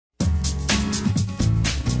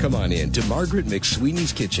Come on in to Margaret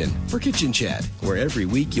McSweeney's Kitchen for Kitchen Chat, where every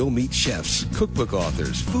week you'll meet chefs, cookbook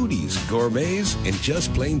authors, foodies, gourmets, and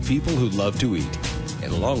just plain people who love to eat.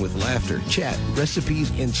 And along with laughter, chat, recipes,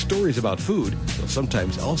 and stories about food, you'll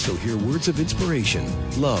sometimes also hear words of inspiration,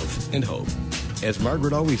 love, and hope. As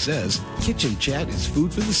Margaret always says, Kitchen Chat is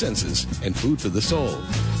food for the senses and food for the soul.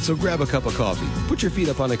 So grab a cup of coffee, put your feet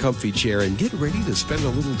up on a comfy chair, and get ready to spend a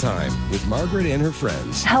little time with Margaret and her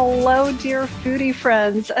friends. Hello, dear foodie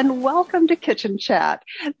friends, and welcome to Kitchen Chat.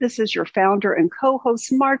 This is your founder and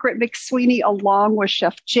co-host, Margaret McSweeney, along with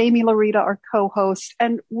Chef Jamie Laurita, our co-host,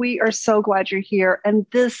 and we are so glad you're here. And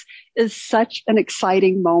this is such an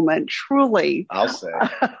exciting moment, truly. I'll say.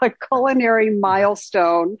 A culinary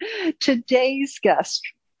milestone. Today's guest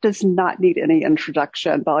does not need any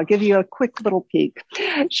introduction, but I'll give you a quick little peek.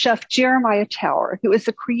 Chef Jeremiah Tower, who is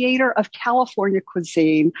the creator of California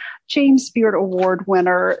Cuisine, James Beard Award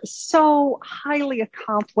winner, so highly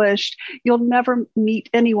accomplished. You'll never meet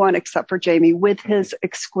anyone except for Jamie with his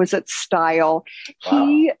exquisite style. Wow.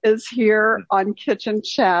 He is here on Kitchen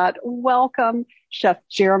Chat. Welcome, Chef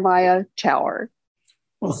Jeremiah Tower.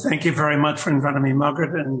 Well, thank you very much for inviting me,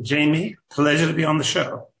 Margaret and Jamie. Pleasure to be on the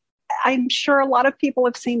show. I'm sure a lot of people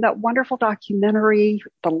have seen that wonderful documentary,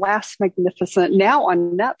 The Last Magnificent, now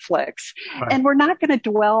on Netflix. Right. And we're not going to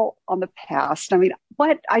dwell on the past. I mean,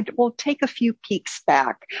 we'll take a few peeks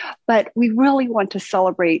back, but we really want to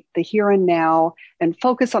celebrate the here and now and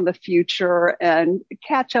focus on the future and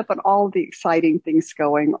catch up on all of the exciting things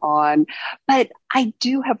going on. But I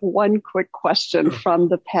do have one quick question from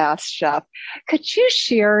the past, Chef. Could you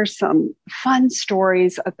share some fun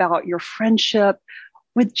stories about your friendship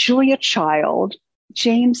with Julia Child,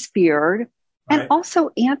 James Beard, and also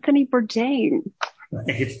Anthony Bourdain?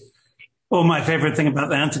 Right. Well, my favorite thing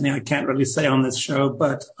about Anthony, I can't really say on this show,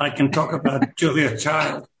 but I can talk about Julia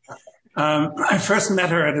Child. I first met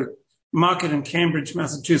her at a market in Cambridge,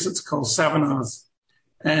 Massachusetts called Savino's.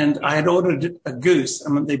 And I had ordered a goose. I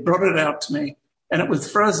mean, they brought it out to me and it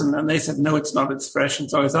was frozen. And they said, no, it's not, it's fresh. And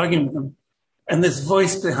so I was arguing with them. And this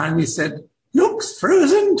voice behind me said, looks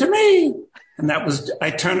frozen to me. And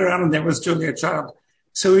I turned around and there was Julia Child.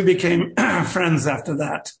 So we became friends after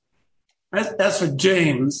that. As for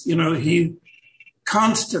James, he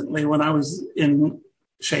constantly, when I was in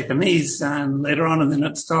Chez Panisse and later on in the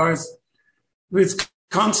Net Stars, was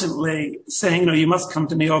constantly saying, you must come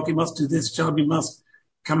to New York. You must do this job. You must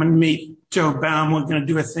come and meet Joe Baum. We're going to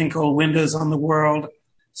do a thing called Windows on the World.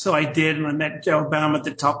 So I did. And I met Joe Baum at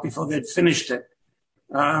the top before they'd finished it.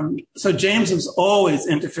 So James was always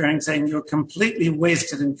interfering, saying, you're completely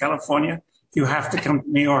wasted in California. You have to come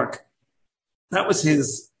to New York. That was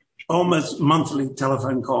his almost monthly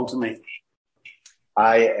telephone call to me.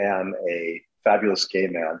 I am a fabulous gay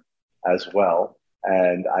man as well.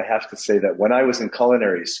 And I have to say that when I was in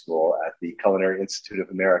culinary school at the Culinary Institute of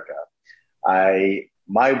America,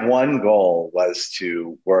 my one goal was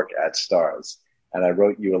to work at Stars. And I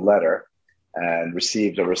wrote you a letter and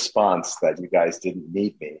received a response that you guys didn't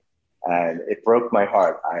need me. And it broke my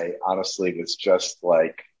heart. I honestly was just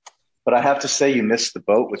like, but I have to say you missed the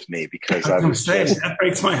boat with me because that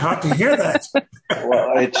breaks my heart to hear that.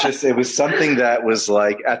 Well, it was something that was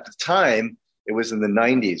like, at the time, it was in the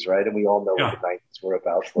 90s, right? And we all know what the 90s were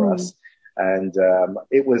about for us. And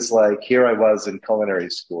it was like, here I was in culinary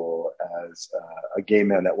school as a gay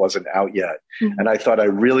man that wasn't out yet. Mm-hmm. And I thought I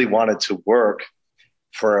really wanted to work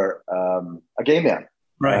for a gay man.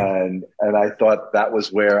 Right. And I thought that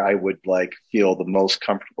was where I would feel the most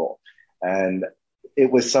comfortable. And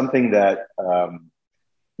it was something that, when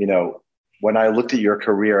I looked at your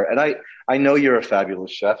career, and I know you're a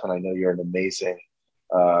fabulous chef and I know you're an amazing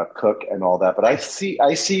cook and all that, but I see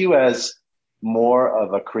you as more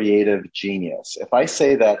of a creative genius. If I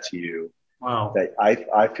say that to you, wow, that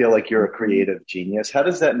I feel like you're a creative genius, how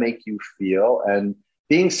does that make you feel? And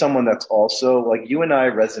being someone that's also like you and I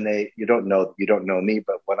resonate, you don't know me,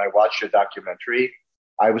 but when I watched your documentary,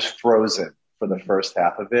 I was frozen for the first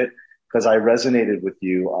half of it because I resonated with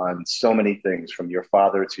you on so many things from your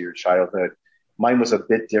father to your childhood. Mine was a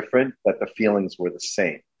bit different, but the feelings were the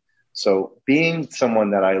same. So being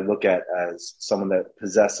someone that I look at as someone that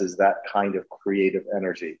possesses that kind of creative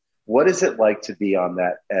energy, what is it like to be on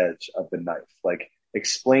that edge of the knife?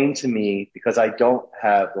 Explain to me, because I don't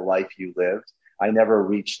have the life you lived. I never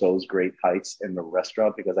reached those great heights in the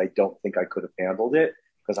restaurant because I don't think I could have handled it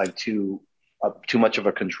because I'm too much of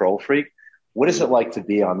a control freak. What is it like to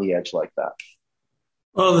be on the edge like that?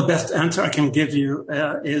 Well, the best answer I can give you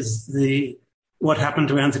is what happened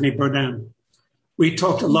to Anthony Bourdain. We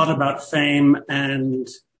talked a lot about fame, and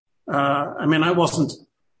I wasn't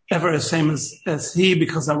ever as famous as he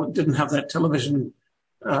because I didn't have that television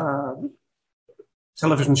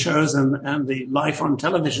television shows and the life on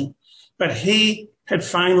television. But he had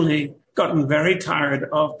finally gotten very tired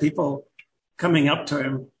of people coming up to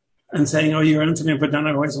him and saying, "Oh, you're Anthony Bourdain.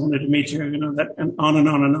 I always wanted to meet you," that, and on and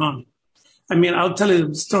on and on. I mean, I'll tell you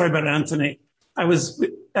a story about Anthony.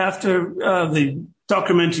 After the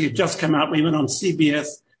documentary had just come out, we went on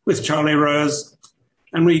CBS with Charlie Rose,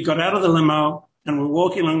 and we got out of the limo and we're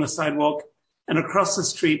walking along the sidewalk, and across the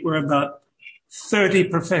street were about 30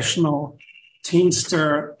 professional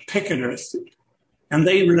Teamster picketers, and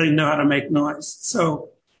they really know how to make noise. So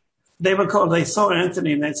they saw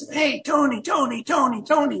Anthony and they said, "Hey, Tony,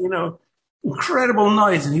 incredible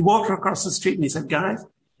noise." And he walked across the street and he said, "Guys,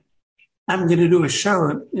 I'm going to do a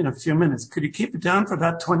show in a few minutes. Could you keep it down for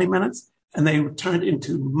about 20 minutes? And they turned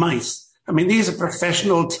into mice. I mean, these are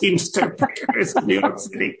professional Teamster picketers in New York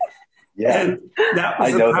City. Yeah. And that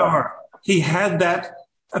was the power. He had that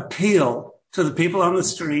appeal to the people on the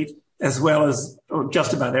street as well as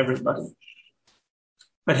just about everybody.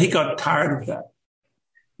 But he got tired of that.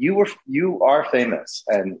 You are famous,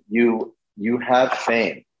 and you have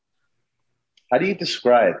fame. How do you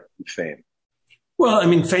describe fame? Well, I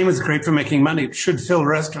mean, fame is great for making money. It should fill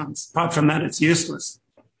restaurants. Apart from that, it's useless.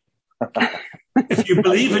 If you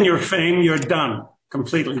believe in your fame, you're done,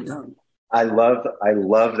 completely done. I love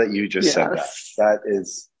that you just said that. That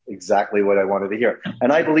is exactly what I wanted to hear.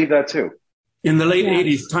 And I believe that too. In the late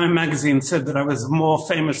 80s, Time magazine said that I was more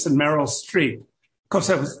famous than Meryl Streep. Of course,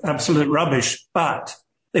 that was absolute rubbish, but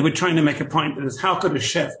they were trying to make a point that is, how could a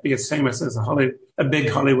chef be as famous as a big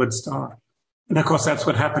Hollywood star? And of course, that's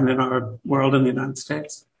what happened in our world in the United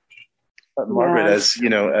States. Margaret, as you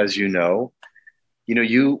know,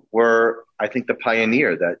 you were, I think, the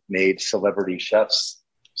pioneer that made celebrity chefs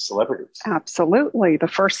celebrities. Absolutely. The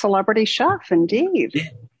first celebrity chef, indeed. Yeah.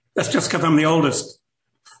 That's just because I'm the oldest.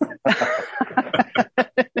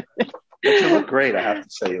 You look great, I have to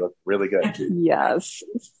say. You look really good. Yes,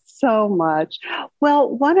 so much. Well,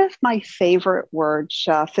 one of my favorite words,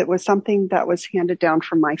 chef, it was something that was handed down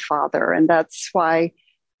from my father, and that's why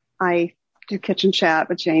I do Kitchen Chat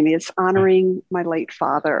with Jamie. It's honoring my late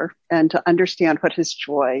father and to understand what his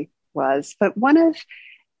joy was. But one of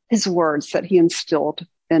his words that he instilled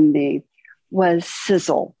in me was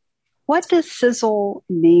sizzle. What does sizzle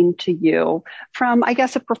mean to you from, I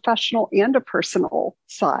guess, a professional and a personal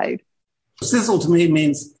side? Sizzle to me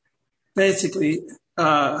means basically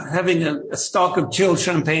having a stock of chilled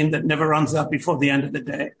champagne that never runs out before the end of the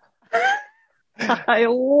day. I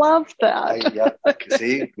love that.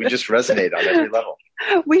 See, we just resonate on every level.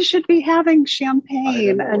 We should be having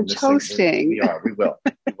champagne and toasting. We will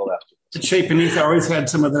after this. At Chez Panisse, I always had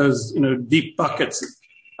some of those, deep buckets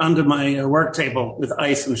under my work table with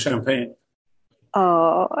ice and champagne.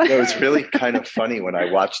 Oh. It's really kind of funny when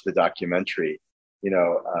I watched the documentary.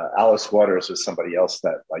 Alice Waters was somebody else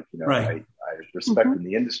that, right. I respect in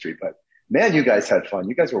the industry. But man, you guys had fun.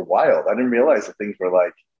 You guys were wild. I didn't realize that things were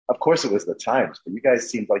like. Of course, it was the times, but you guys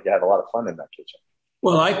seemed like you had a lot of fun in that kitchen.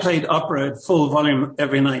 Well, I played opera at full volume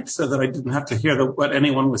every night so that I didn't have to hear what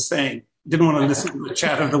anyone was saying. Didn't want to listen to the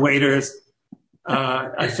chat of the waiters.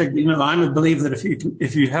 I figured, I'm a believer that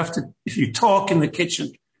if you talk in the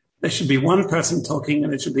kitchen, there should be one person talking,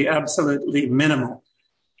 and it should be absolutely minimal.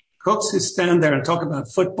 Cooks who stand there and talk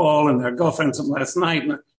about football and their girlfriends from last night,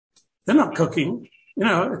 they're not cooking.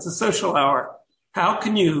 It's a social hour. How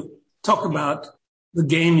can you talk about the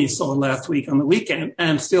game you saw last week on the weekend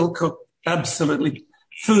and still cook absolutely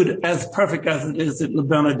food as perfect as it is at Le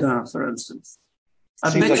Bernardin, for instance?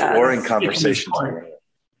 Seems like boring conversations.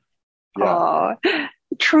 Yeah.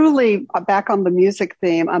 Truly, back on the music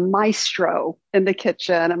theme, a maestro in the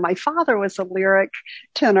kitchen. And my father was a lyric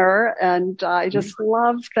tenor, and I just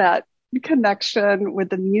loved that connection with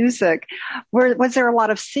the music. Was there a lot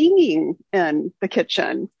of singing in the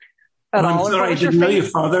kitchen? I'm sorry, I didn't know your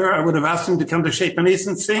father. I would have asked him to come to Chez Panisse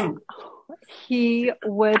and sing. He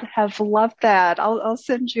would have loved that. I'll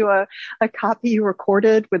send you a copy you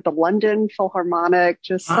recorded with the London Philharmonic.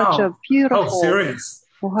 Just such a beautiful serious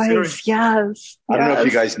voice. Serious. Yes. I don't know if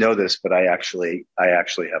you guys know this, but I actually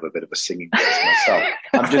have a bit of a singing voice myself.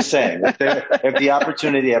 I'm just saying, if the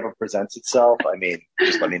opportunity ever presents itself,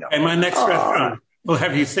 just let me know. And my next restaurant will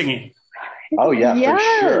have you singing. Oh yeah,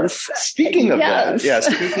 yes. For sure. Speaking of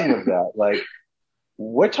that, like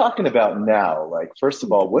we're talking about now, like first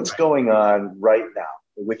of all, what's going on right now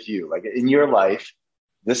with you? Like in your life,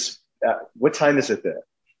 what time is it there?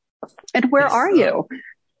 And where are you?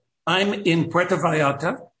 I'm in Puerto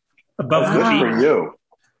Vallarta, above the beach. Good for you.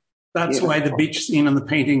 That's why the beach scene on the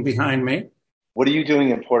painting behind me. What are you doing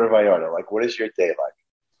in Puerto Vallarta? Like, what is your day like?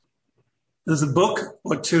 There's a book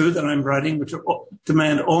or two that I'm writing, which are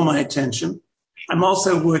demand all my attention. I'm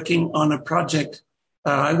also working on a project.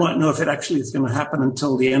 I won't know if it actually is going to happen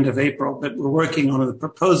until the end of April, but we're working on a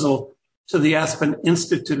proposal to the Aspen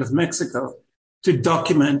Institute of Mexico to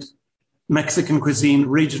document Mexican cuisine,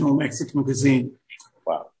 regional Mexican cuisine.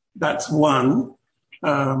 Wow. That's one.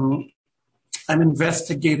 I'm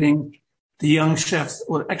investigating the young chefs,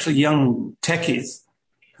 or actually young techies,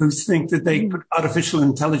 who think that they put artificial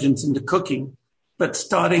intelligence into cooking, but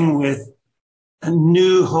starting with a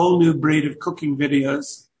whole new breed of cooking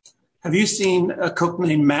videos. Have you seen a cook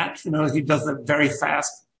named Matt? You know, he does the very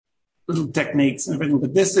fast little techniques and everything.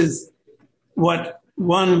 But this is what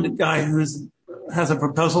one guy has a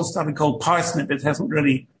proposal started called Parsnip. It hasn't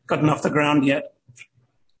really gotten off the ground yet.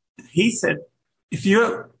 He said, he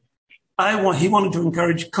wanted to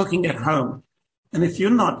encourage cooking at home. And if you're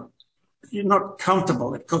not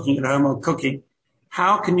comfortable at cooking at home or cooking,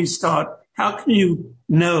 how can you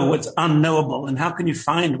know what's unknowable, and how can you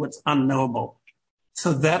find what's unknowable?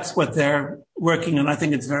 So that's what they're working on. I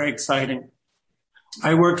think it's very exciting.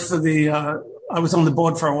 I worked for I was on the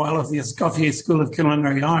board for a while of the Escoffier School of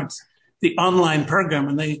Culinary Arts, the online program.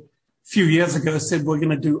 And they, a few years ago, said, we're going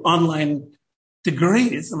to do online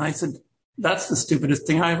degrees. And I said, that's the stupidest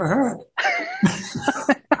thing I ever heard.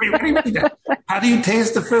 How do you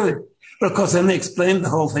taste the food? But of course, then they explained the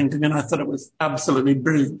whole thing to me, and I thought it was absolutely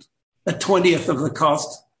brilliant. A 20th of the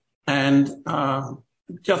cost, and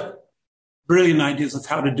just brilliant ideas of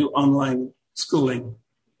how to do online schooling.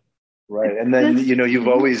 Right. And then, you've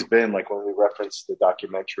always been, like, when we referenced the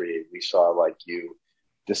documentary, we saw like you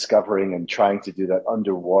discovering and trying to do that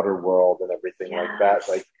underwater world and everything like that.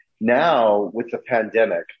 Like, now with the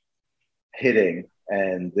pandemic hitting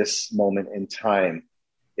and this moment in time,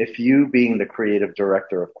 if you being the creative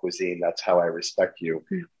director of cuisine, that's how I respect you.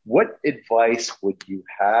 What advice would you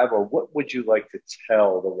have, or what would you like to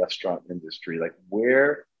tell the restaurant industry? Like,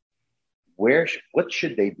 what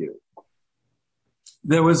should they do?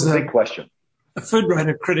 There was a big question. A food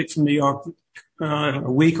writer critic from New York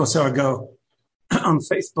a week or so ago on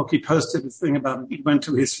Facebook. He posted a thing about he went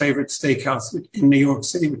to his favorite steakhouse in New York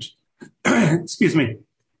City, which, excuse me,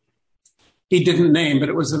 he didn't name, but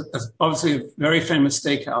it was obviously a very famous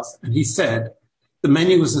steakhouse. And he said the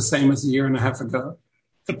menu was the same as a year and a half ago.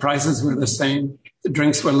 The prices were the same. The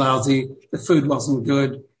drinks were lousy. The food wasn't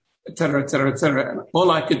good, et cetera, et cetera, et cetera. And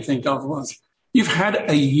all I could think of was, you've had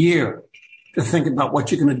a year to think about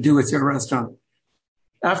what you're going to do with your restaurant.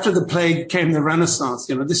 After the plague came the Renaissance.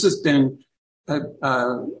 This has been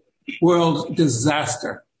a world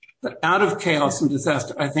disaster. But out of chaos and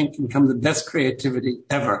disaster, I think, can come the best creativity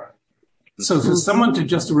ever. So for someone to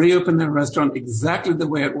just reopen their restaurant exactly the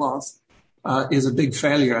way it was is a big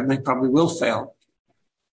failure, and they probably will fail.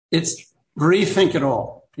 It's rethink it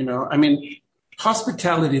all.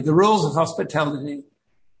 Hospitality, the rules of hospitality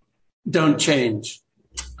don't change.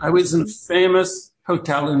 I was in a famous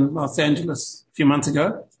hotel in Los Angeles a few months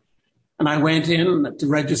ago, and I went in to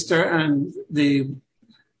register, and the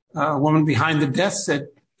woman behind the desk said,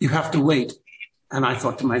 "You have to wait." And I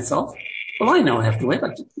thought to myself, well, I know I have to wait.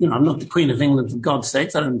 I'm not the Queen of England, for God's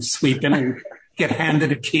sakes. I don't sweep in and get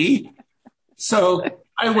handed a key. So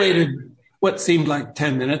I waited what seemed like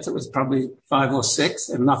 10 minutes. It was probably 5 or 6,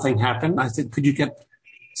 and nothing happened. I said, could you get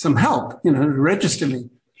some help, to register me?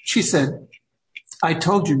 She said, I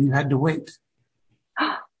told you had to wait.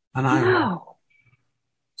 And Wow.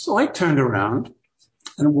 So I turned around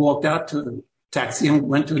and walked out to a taxi and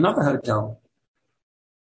went to another hotel.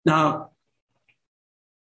 Now,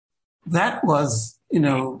 that was,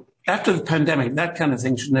 after the pandemic, that kind of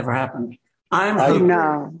thing should never happen. I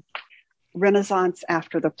know. Renaissance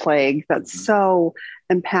after the plague. That's so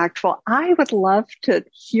impactful. I would love to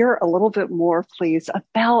hear a little bit more, please,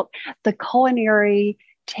 about the culinary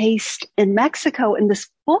taste in Mexico in this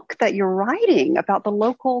book that you're writing about the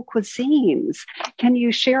local cuisines. Can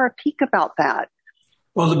you share a peek about that?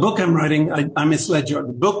 Well, the book I'm writing, I misled you.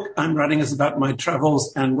 The book I'm writing is about my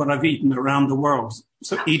travels and what I've eaten around the world.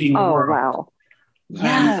 So eating the world. Oh, wow.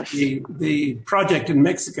 Yes. And the project in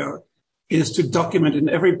Mexico is to document in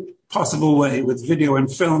every possible way with video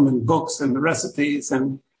and film and books and recipes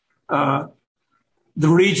and the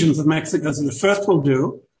regions of Mexico. So the first we'll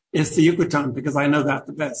do is the Yucatan, because I know that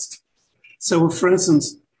the best. So, for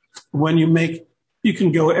instance, when you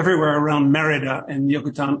can go everywhere around Merida in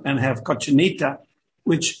Yucatan and have cochinita,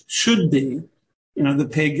 which should be,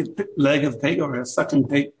 the leg of pig or a sucking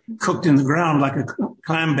pig cooked in the ground like a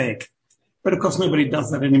clam bake. But of course, nobody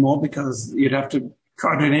does that anymore because you'd have to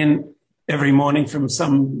cart it in every morning from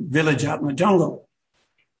some village out in the jungle.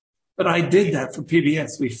 But I did that for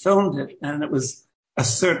PBS. We filmed it, and it was a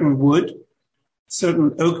certain wood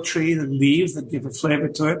certain oak tree, the leaves that give a flavor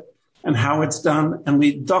to it, and how it's done. And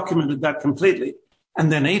we documented that completely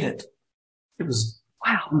and then ate it. It was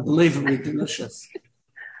unbelievably delicious.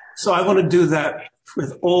 So I want to do that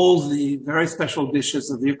with all the very special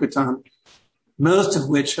dishes of Yucatan, most of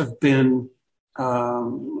which have been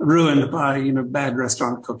ruined by, bad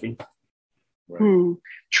restaurant cooking. Right.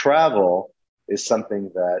 Travel is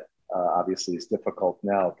something that obviously is difficult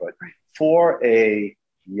now, but for a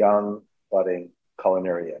young, budding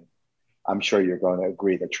culinarian, I'm sure you're going to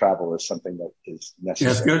agree that travel is something that is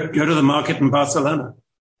necessary. Yes, go to the market in Barcelona.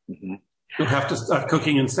 Mm-hmm. You'll have to start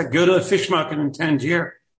cooking instead. Go to the fish market in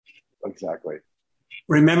Tangier. Exactly.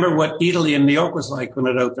 Remember what Italy and New York was like when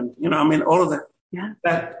it opened. All of that. Yeah.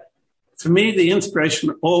 That, for me, the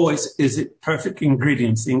inspiration always is perfect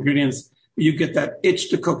ingredients. The ingredients, you get that itch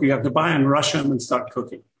to cook. You have to buy and rush them and start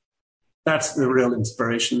cooking. That's the real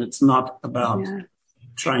inspiration. It's not about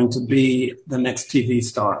trying to be the next TV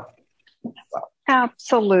star.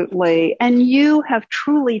 Absolutely. And you have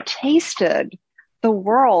truly tasted the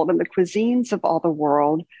world and the cuisines of all the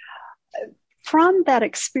world. From that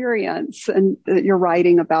experience, and that you're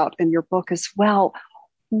writing about in your book as well,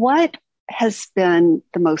 what has been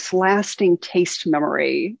the most lasting taste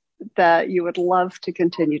memory that you would love to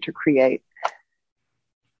continue to create?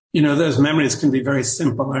 Those memories can be very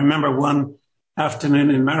simple. I remember one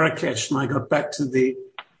afternoon in Marrakesh, and I got back to the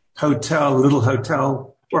little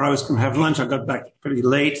hotel where I was going to have lunch. I got back pretty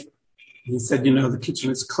late. He said, the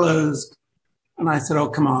kitchen is closed. And I said, oh,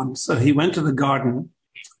 come on. So he went to the garden.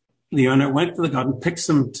 The owner went to the garden, picked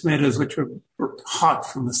some tomatoes, which were hot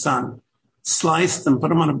from the sun, sliced them, put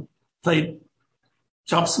them on a plate,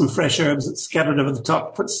 chopped some fresh herbs, scattered over the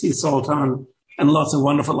top, put sea salt on, and lots of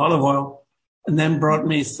wonderful olive oil, and then brought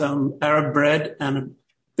me some Arab bread and a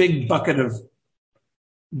big bucket of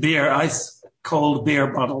beer, ice cold beer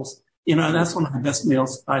bottles. That's one of the best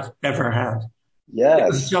meals I've ever had. Yes. It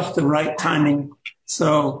was just the right timing.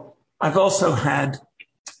 So I've also had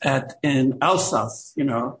in Alsace,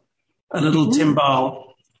 a little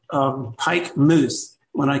timbal pike mousse.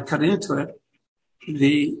 When I cut into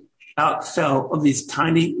it, out fell of these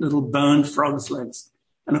tiny little boned frog's legs.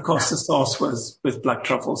 And of course the sauce was with black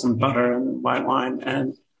truffles and butter and white wine.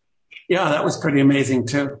 And that was pretty amazing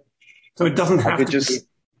too. So it doesn't have to be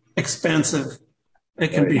expensive.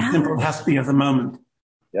 It can be simple. It has to be of the moment.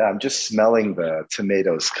 Yeah, I'm just smelling the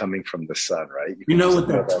tomatoes coming from the sun, right? With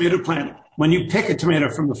the tomato plant, when you pick a tomato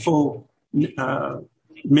from the full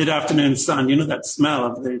mid-afternoon sun, that smell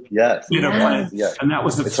of the tomato plant. Yes. And that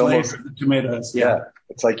was the flavor of the tomatoes. Yeah.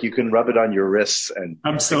 It's like you can rub it on your wrists and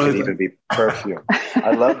absolutely. It can even be perfume.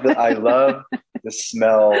 I love the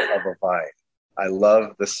smell of a vine. I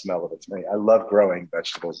love the smell of it. I love growing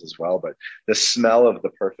vegetables as well, but the smell of the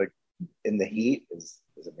perfect in the heat is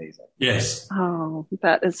amazing. Yes. Oh,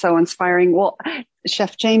 that is so inspiring. Well,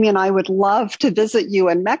 Chef Jamie and I would love to visit you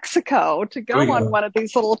in Mexico to go on one of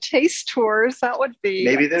these little taste tours. That would be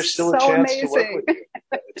maybe there's still a chance to work with you.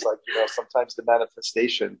 It's like, sometimes the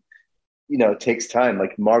manifestation, takes time.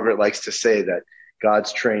 Like Margaret likes to say that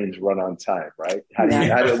God's trains run on time, right?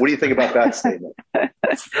 What do you think about that statement?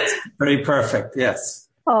 Very perfect. Yes.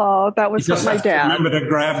 Oh, that was what my dad. Remember to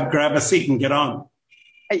grab a seat and get on.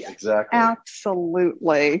 Exactly.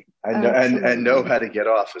 Absolutely. And know how to get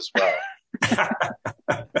off as well.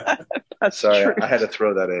 Sorry, true. I had to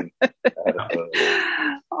throw that in.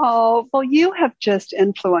 Oh, well, you have just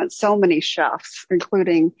influenced so many chefs,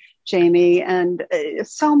 including Jamie, and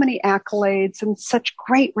so many accolades and such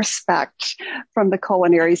great respect from the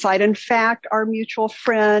culinary side. In fact, our mutual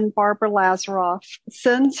friend, Barbara Lazaroff,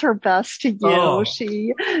 sends her best to you. Oh.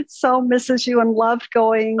 She so misses you and loved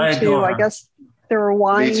going I guess, their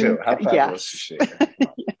wine. Me too. How fabulous is she?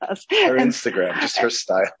 Yes. Her Instagram, just her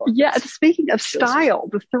style. Yeah. Speaking of style,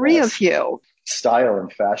 the three of you. Style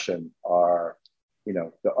and fashion are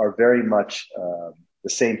very much the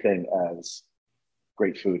same thing as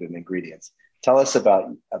great food and ingredients. Tell us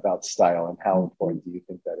about style and how important do you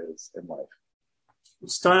think that is in life?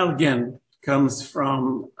 Style, again, comes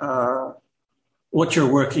from what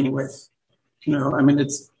you're working with.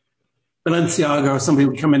 It's Balenciaga, or somebody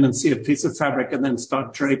would come in and see a piece of fabric and then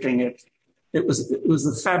start draping it. It was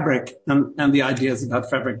the fabric and the ideas about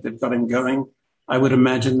fabric that got him going. I would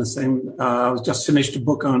imagine the same. I just finished a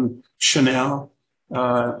book on Chanel.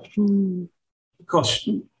 Of course,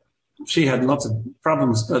 she had lots of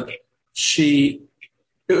problems, but it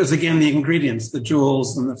was again the ingredients, the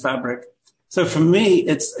jewels and the fabric. So for me,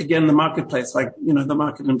 it's again the marketplace, like, the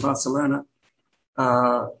market in Barcelona.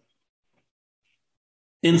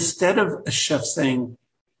 Instead of a chef saying,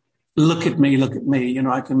 look at me,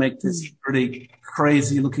 I can make this pretty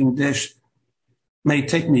crazy looking dish. May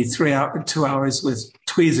take me 2 hours with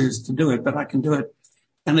tweezers to do it, but I can do it.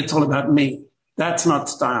 And it's all about me. That's not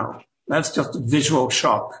style. That's just a visual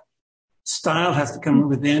shock. Style has to come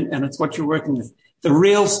within, and it's what you're working with. The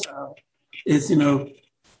real style is,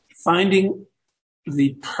 finding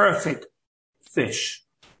the perfect fish,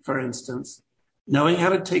 for instance, knowing how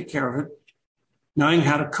to take care of it, knowing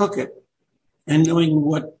how to cook it, and knowing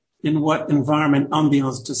in what environment,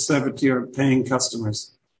 ambiance to serve it to your paying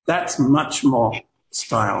customers. That's much more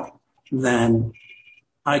style than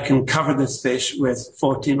I can cover this fish with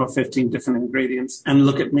 14 or 15 different ingredients and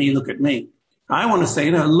look at me. I want to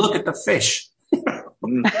say, look at the fish. That's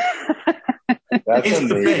it's amazing.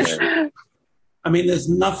 The fish. I mean, there's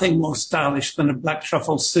nothing more stylish than a black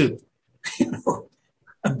truffle soup,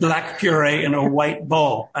 a black puree in a white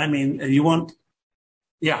bowl. I mean,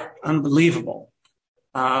 unbelievable.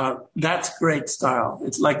 That's great style.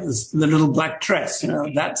 It's like the little black dress,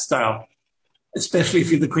 that style, especially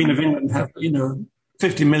if you're the Queen of England, have,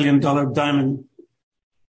 $50 million diamond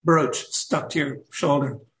brooch stuck to your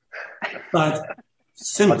shoulder. But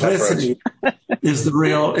simplicity is the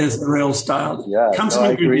real style. Yeah, Comes from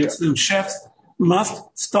ingredients, and chefs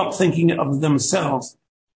must stop thinking of themselves.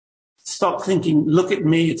 Stop thinking, look at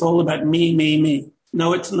me, it's all about me, me, me.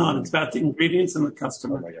 No, it's not. It's about the ingredients and the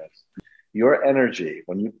customer. Oh my gosh. Your energy,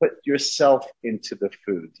 when you put yourself into the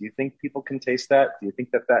food, do you think people can taste that? Do you think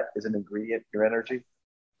that is an ingredient, your energy?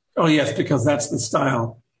 Oh, yes, because that's the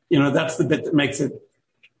style. That's the bit that makes it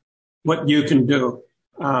what you can do.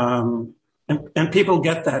 And people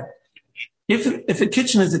get that. If a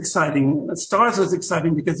kitchen is exciting, Stars was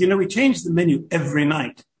exciting because, we changed the menu every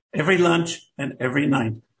night, every lunch and every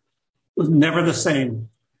night. It was never the same.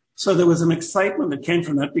 So there was an excitement that came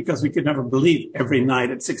from that because we could never believe every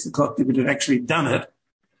night at 6:00 that we had actually done it.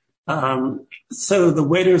 So the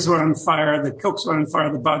waiters were on fire, the cooks were on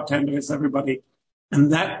fire, the bartenders, everybody. And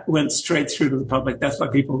that went straight through to the public. That's why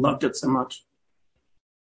people loved it so much.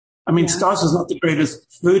 I mean, Stars was not the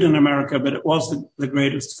greatest food in America, but it was the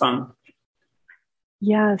greatest fun.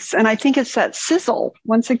 Yes. And I think it's that sizzle.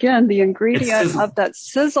 Once again, the ingredient of that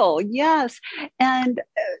sizzle. Yes. And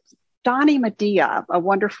Donnie Medea, a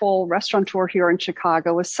wonderful restaurateur here in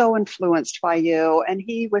Chicago, was so influenced by you. And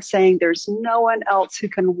he was saying there's no one else who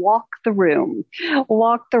can walk the room,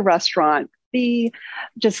 walk the restaurant, be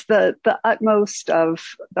just the utmost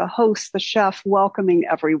of the host, the chef, welcoming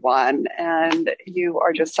everyone. And you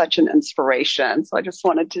are just such an inspiration. So I just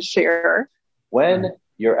wanted to share. When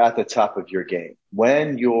you're at the top of your game,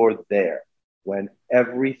 when you're there, when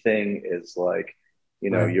everything is like,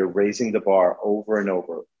 you're raising the bar over and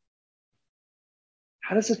over,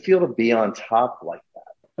 how does it feel to be on top like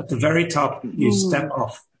that? At the very top, you step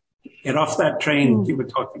off, get off that train you were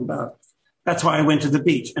talking about. That's why I went to the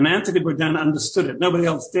beach. And Anthony Bourdain understood it. Nobody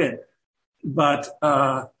else did. But,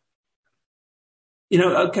 my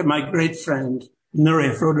great friend,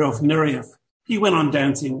 Rodolphe Nureyev, he went on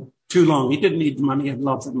dancing too long. He didn't need the money. He had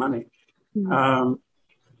lots of money. And,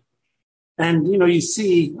 you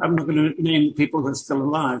see, I'm not going to name people who are still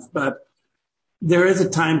alive, but there is a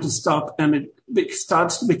time to stop, and it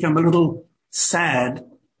starts to become a little sad,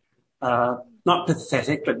 not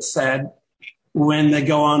pathetic, but sad, when they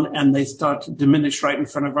go on and they start to diminish right in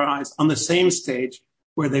front of our eyes on the same stage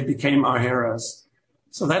where they became our heroes.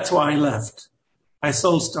 So that's why I left. I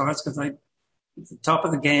sold Stars because at the top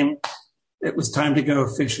of the game, it was time to go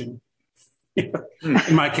fishing. In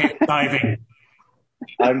my case, diving.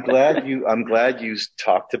 I'm glad you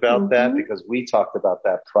talked about that, because we talked about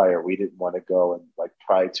that prior. We didn't want to go and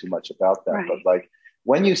pry too much about that. Right. But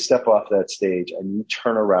when you step off that stage and you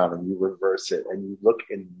turn around and you reverse it and you look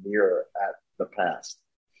in the mirror at the past,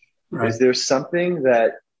 right. Is there something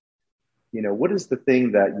that, what is the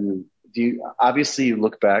thing that obviously you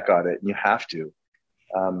look back on it and you have to,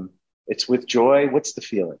 it's with joy. What's the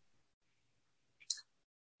feeling?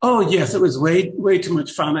 Oh, yes, it was way, way too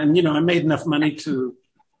much fun. And, I made enough money to,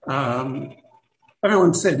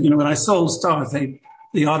 everyone said, when I sold Stars,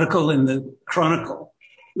 the article in the Chronicle,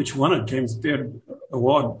 which won a James Beard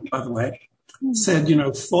Award, by the way, said,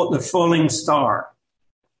 the falling star.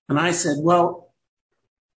 And I said, well,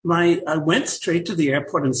 I went straight to the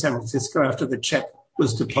airport in San Francisco after the check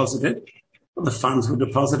was deposited, the funds were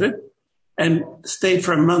deposited, and stayed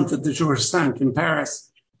for a month at the Georges V in Paris.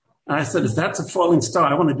 And I said, if that's a falling star,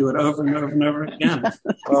 I want to do it over and over and over again.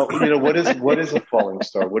 Well, what is a falling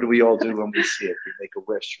star? What do we all do when we see it? We make a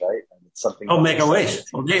wish, right? And it's something. Oh, make a wish.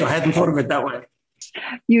 Okay, I hadn't thought of it that way.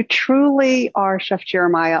 You truly are, Chef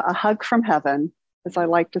Jeremiah, a hug from heaven. as I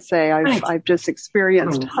like to say. I've just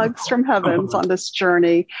experienced hugs from heavens on this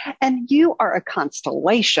journey. And you are a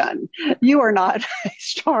constellation. You are not a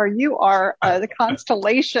star. You are the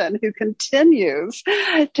constellation who continues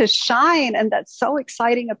to shine. And that's so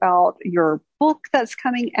exciting about your book that's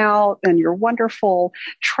coming out and your wonderful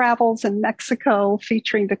travels in Mexico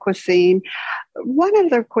featuring the cuisine. One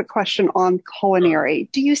other quick question on culinary.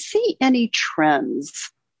 Do you see any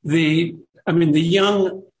trends? The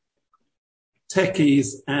young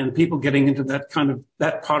techies and people getting into that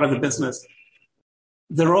part of the business,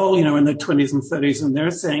 they're all, in their 20s and 30s, and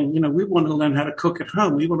they're saying, we want to learn how to cook at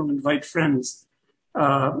home. We want to invite friends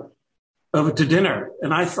over to dinner.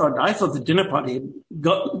 And I thought the dinner party had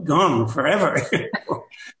gone forever.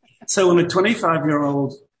 So when a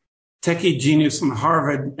 25-year-old techie genius from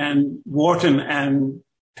Harvard and Wharton and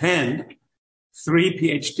Penn, 3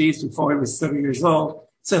 PhDs before he was 30 years old,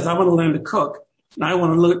 says, I want to learn to cook. And I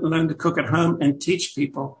want to learn to cook at home and teach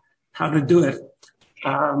people how to do it.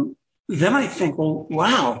 Then I think, well,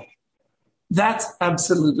 wow, that's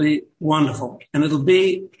absolutely wonderful. And it'll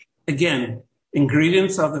be, again,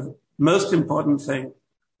 ingredients are the most important thing.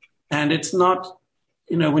 And it's not,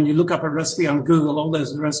 when you look up a recipe on Google, all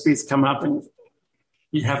those recipes come up and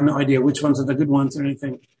you have no idea which ones are the good ones or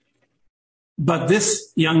anything. But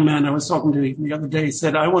this young man I was talking to the other day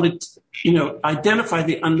said, I wanted to, identify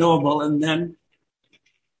the unknowable and then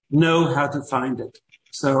know how to find it.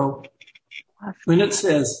 So when it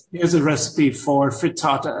says, here's a recipe for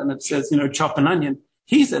frittata, and it says, chop an onion,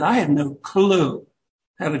 he said, I have no clue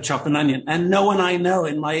how to chop an onion. And no one I know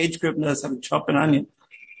in my age group knows how to chop an onion.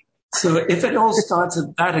 So if it all starts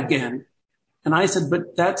at that again, and I said,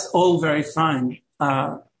 but that's all very fine.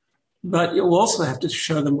 But you also have to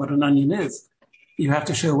show them what an onion is. You have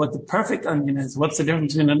to show what the perfect onion is. What's the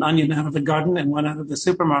difference between an onion out of the garden and one out of the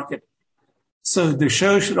supermarket? So the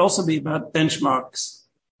show should also be about benchmarks.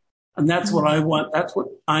 And that's what I want. That's what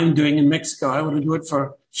I'm doing in Mexico. I want to do it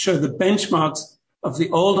show the benchmarks of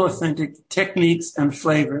the old authentic techniques and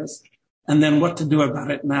flavors, and then what to do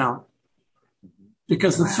about it now.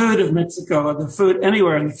 Because the food of Mexico, or the food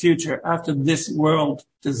anywhere in the future after this world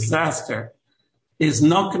disaster, is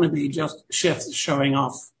not going to be just chefs showing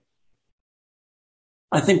off.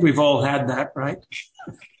 I think we've all had that, right?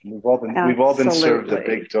 We've all been served a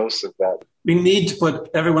big dose of that. We need to put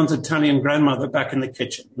everyone's Italian grandmother back in the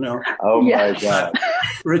kitchen, Oh my God.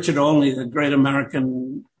 Richard Olney, the great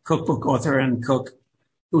American cookbook author and cook,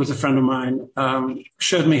 who was a friend of mine,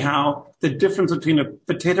 showed me how the difference between a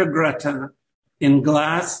potato gratin in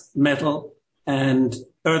glass, metal, and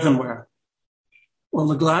earthenware. Well,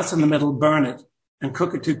 the glass and the metal burn it and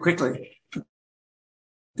cook it too quickly.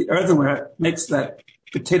 The earthenware makes that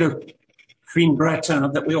potato cream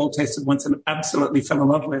gratin that we all tasted once and absolutely fell in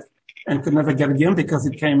love with and could never get again because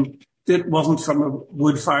it wasn't from a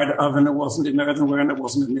wood-fired oven, it wasn't in earthenware, and it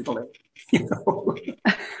wasn't in Italy.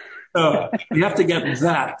 So you have to get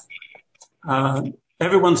that.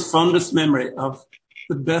 Everyone's fondest memory of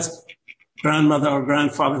the best grandmother or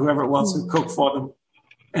grandfather, whoever it was, who cooked for them,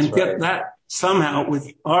 and get that somehow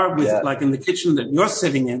like in the kitchen that you're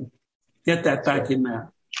sitting in, get that back in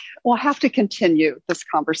there. We'll have to continue this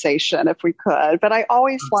conversation if we could, but I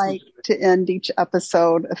always like to end each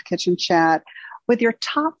episode of Kitchen Chat with your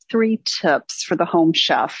top 3 tips for the home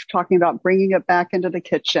chef, talking about bringing it back into the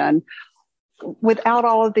kitchen. Without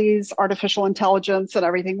all of these artificial intelligence and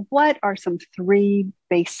everything, what are some 3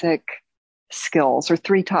 basic skills or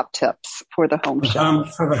 3 top tips for the home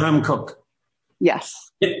chef? For the home cook.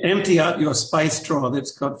 Yes. Empty out your spice drawer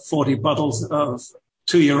that's got 40 bottles of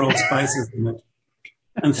 2-year-old spices in it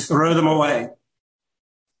and throw them away.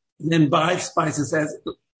 And then buy spices as,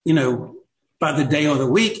 by the day or the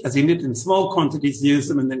week, as you need in small quantities, use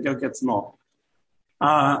them and then go get some more.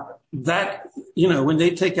 When they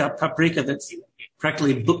take out paprika that's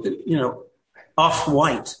practically,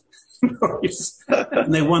 off-white,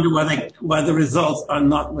 and they wonder why the results are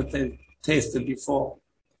not what they've tasted before.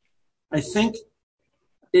 I think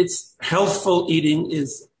it's healthful eating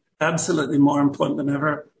is absolutely more important than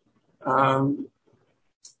ever.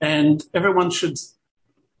 And everyone should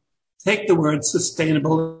take the words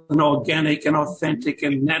sustainable and organic and authentic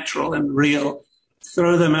and natural and real,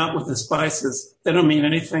 throw them out with the spices. They don't mean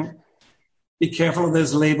anything. Be careful of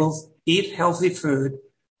those labels. Eat healthy food.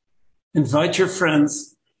 Invite your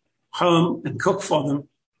friends home and cook for them.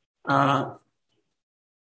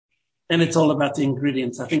 And it's all about the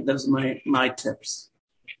ingredients. I think those are my tips.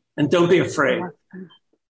 And don't be afraid.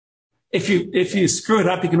 If you screw it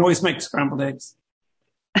up, you can always make scrambled eggs.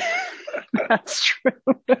 That's true.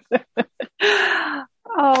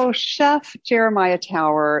 Oh, Chef Jeremiah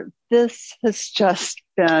Tower, this has just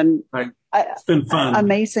been it's been fun.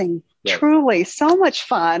 Amazing. Yes. Truly, so much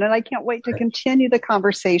fun. And I can't wait to continue the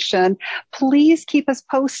conversation. Please keep us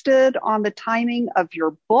posted on the timing of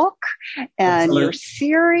your book and your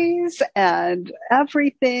series and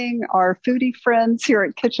everything. Our foodie friends here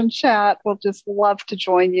at Kitchen Chat will just love to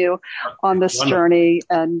join you on this journey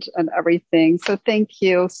and everything. So thank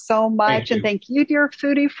you so much. And thank you, dear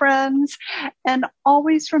foodie friends. And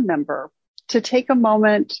always remember to take a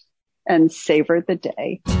moment and savor the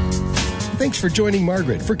day. Thanks for joining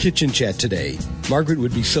Margaret for Kitchen Chat today. Margaret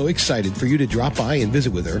would be so excited for you to drop by and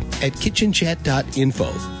visit with her at kitchenchat.info,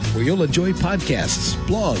 where you'll enjoy podcasts,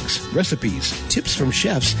 blogs, recipes, tips from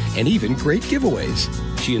chefs, and even great giveaways.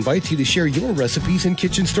 She invites you to share your recipes and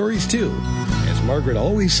kitchen stories too. As Margaret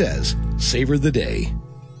always says, savor the day.